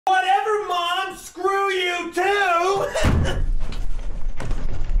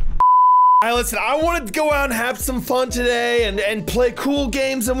Alright, listen, I wanted to go out and have some fun today and play cool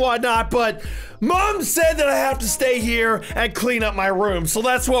games and whatnot, but Mom said that I have to stay here and clean up my room, so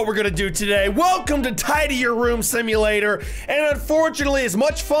that's what we're gonna do today. Welcome to Tidy Your Room Simulator, and unfortunately, as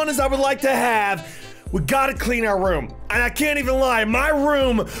much fun as I would like to have, we gotta clean our room. And I can't even lie, my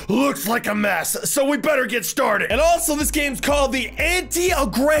room looks like a mess, so we better get started. And also, this game's called the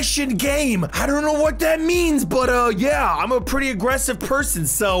Anti-Aggression Game. I don't know what that means, but yeah, I'm a pretty aggressive person,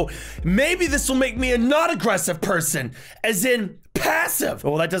 so maybe this will make me a not aggressive person, as in passive.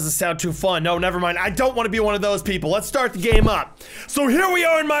 Oh, that doesn't sound too fun. No, never mind. I don't want to be one of those people. Let's start the game up. So here we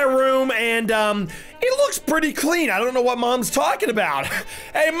are in my room, and it looks pretty clean. I don't know what Mom's talking about.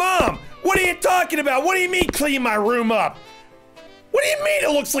 Hey, Mom, what are you talking about? What do you mean clean my room up? What do you mean it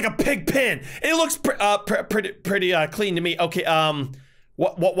looks like a pig pen? It looks pretty clean to me. Okay,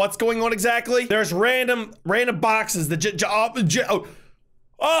 what's going on exactly? There's random boxes that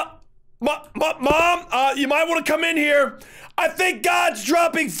Mom, you might want to come in here. I think God's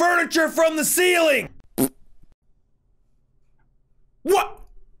dropping furniture from the ceiling. What?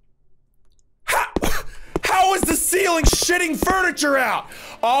 How is the ceiling shitting furniture out?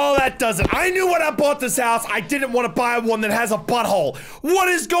 Oh, that doesn't. I knew when I bought this house, I didn't want to buy one that has a butthole. What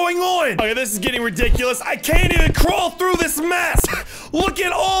is going on? Okay, this is getting ridiculous. I can't even crawl through this mess. Look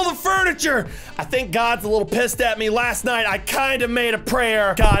at all the furniture. I think God's a little pissed at me. Last night, I kind of made a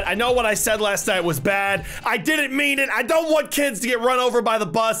prayer. God, I know what I said last night was bad. I didn't mean it. I don't want kids to get run over by the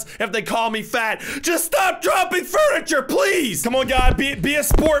bus if they call me fat. Just stop dropping furniture, please. Come on, God, be a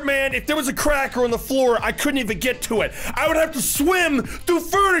sport, man. If there was a cracker on the floor, I couldn't even get to it. I would have to swim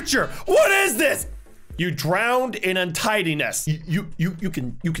through furniture. What is this? You drowned in untidiness. You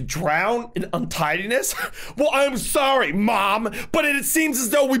can drown in untidiness? Well, I'm sorry, Mom, but it seems as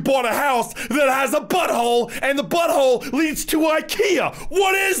though we bought a house that has a butthole, and the butthole leads to IKEA.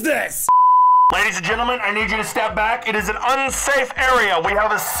 What is this? Ladies and gentlemen, I need you to step back. It is an unsafe area. We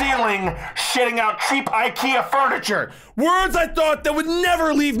have a ceiling shitting out cheap IKEA furniture. Words I thought that would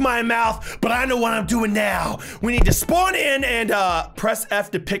never leave my mouth, but I know what I'm doing now. We need to spawn in and press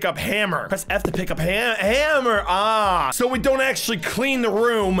F to pick up hammer. Press F to pick up hammer. So we don't actually clean the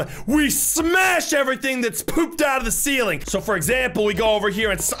room. We smash everything that's pooped out of the ceiling. So for example, we go over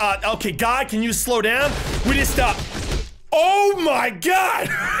here and, okay, God, can you slow down? We just stop. Oh my God!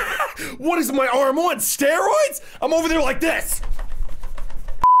 What is my arm on? Steroids? I'm over there like this.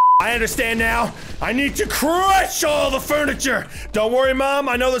 I understand now. I need to crush all the furniture. Don't worry, Mom.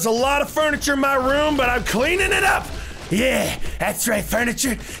 I know there's a lot of furniture in my room, but I'm cleaning it up. Yeah, that's right,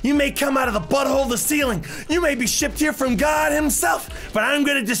 furniture. You may come out of the butthole of the ceiling. You may be shipped here from God himself, but I'm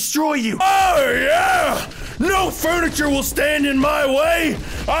gonna destroy you. Oh, yeah! No furniture will stand in my way.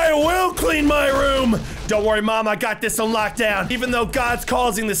 I will clean my room. Don't worry, Mom, I got this on lockdown. Even though God's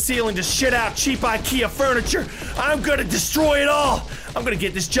causing the ceiling to shit out cheap IKEA furniture, I'm gonna destroy it all. I'm gonna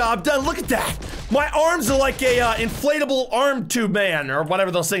get this job done. Look at that. My arms are like a inflatable arm tube man, or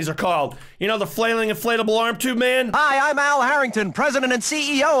whatever those things are called. You know, the flailing inflatable arm tube man? Hi, I'm Al Harrington, president and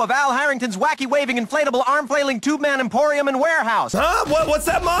CEO of Al Harrington's wacky waving inflatable arm flailing tube man emporium and warehouse. Huh? What's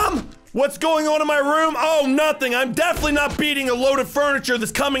that, Mom? What's going on in my room? Oh, nothing. I'm definitely not beating a load of furniture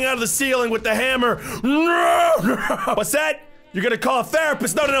that's coming out of the ceiling with the hammer. No! What's that? You're gonna call a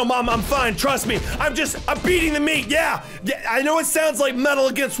therapist? No, Mom, I'm fine. Trust me. I'm beating the meat. Yeah, I know it sounds like metal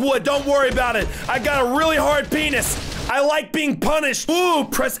against wood. Don't worry about it. I got a really hard penis. I like being punished. Ooh,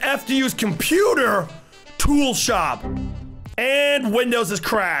 press F to use computer. Tool shop. And Windows has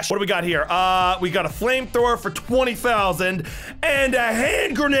crashed. What do we got here? We got a flamethrower for 20,000 and a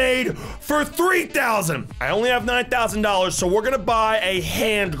hand grenade for 3,000. I only have $9,000, so we're gonna buy a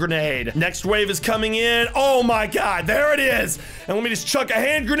hand grenade. Next wave is coming in. Oh my God, there it is. And let me just chuck a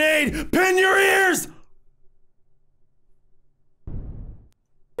hand grenade. Pin your ears.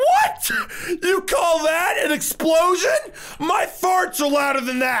 What? You call that an explosion? My farts are louder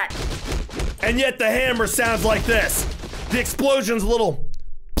than that. And yet the hammer sounds like this. The explosion's a little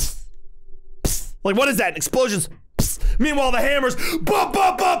pss, pss. Like, what is that? Explosions. Pss. Meanwhile, the hammer's bop,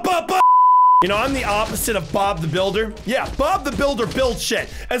 bop, bop, bop, bop. You know, I'm the opposite of Bob the Builder. Yeah, Bob the Builder builds shit.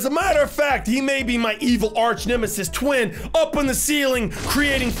 As a matter of fact, he may be my evil arch nemesis twin up in the ceiling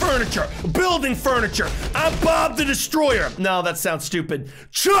creating furniture, building furniture. I'm Bob the Destroyer. No, that sounds stupid.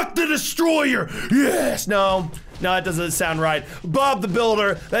 Chuck the Destroyer. Yes, no, it doesn't sound right. Bob the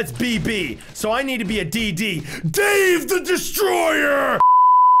Builder, that's BB. So I need to be a DD. Dave the Destroyer.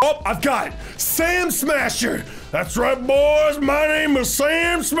 Oh, I've got it. Sam Smasher. That's right, boys. My name is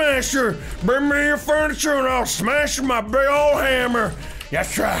Sam Smasher. Bring me your furniture and I'll smash my big old hammer.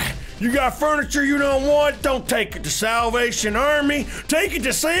 That's right. You got furniture you don't want? Don't take it to Salvation Army. Take it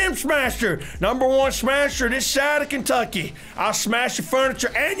to Sam Smasher, #1 smasher this side of Kentucky. I'll smash your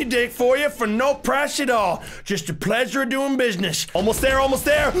furniture and your dick for you for no price at all. Just a pleasure of doing business. Almost there, almost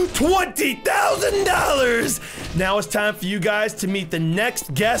there. $20,000. Now it's time for you guys to meet the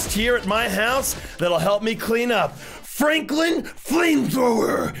next guest here at my house that'll help me clean up. Franklin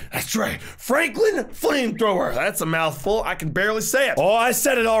Flamethrower. That's right, Franklin Flamethrower. That's a mouthful. I can barely say it. Oh, I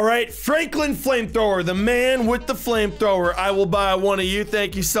said it all right. Franklin Flamethrower, the man with the flamethrower. I will buy one of you.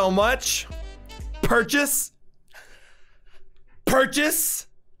 Thank you so much. Purchase. Purchase.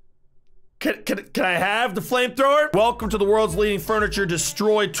 Can I have the flamethrower? Welcome to the world's leading furniture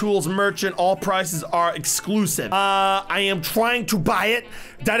destroy tools merchant. All prices are exclusive. I am trying to buy it.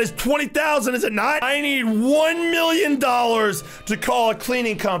 That is $20,000, is it not? I need $1 million to call a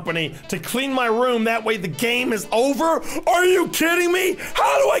cleaning company to clean my room. That way the game is over. Are you kidding me?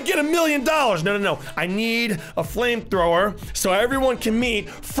 How do I get $1 million? No. I need a flamethrower so everyone can meet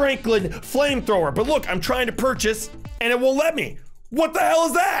Franklin Flamethrower. But look, I'm trying to purchase and it won't let me. What the hell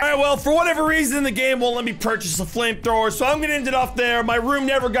is that? All right, well, for whatever reason, the game won't let me purchase a flamethrower, so I'm gonna end it off there. My room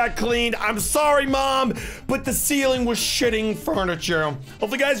never got cleaned. I'm sorry, Mom, but the ceiling was shitting furniture.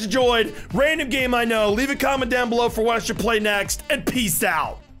 Hope you guys enjoyed. Random game I know. Leave a comment down below for what I should play next, and peace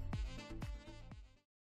out.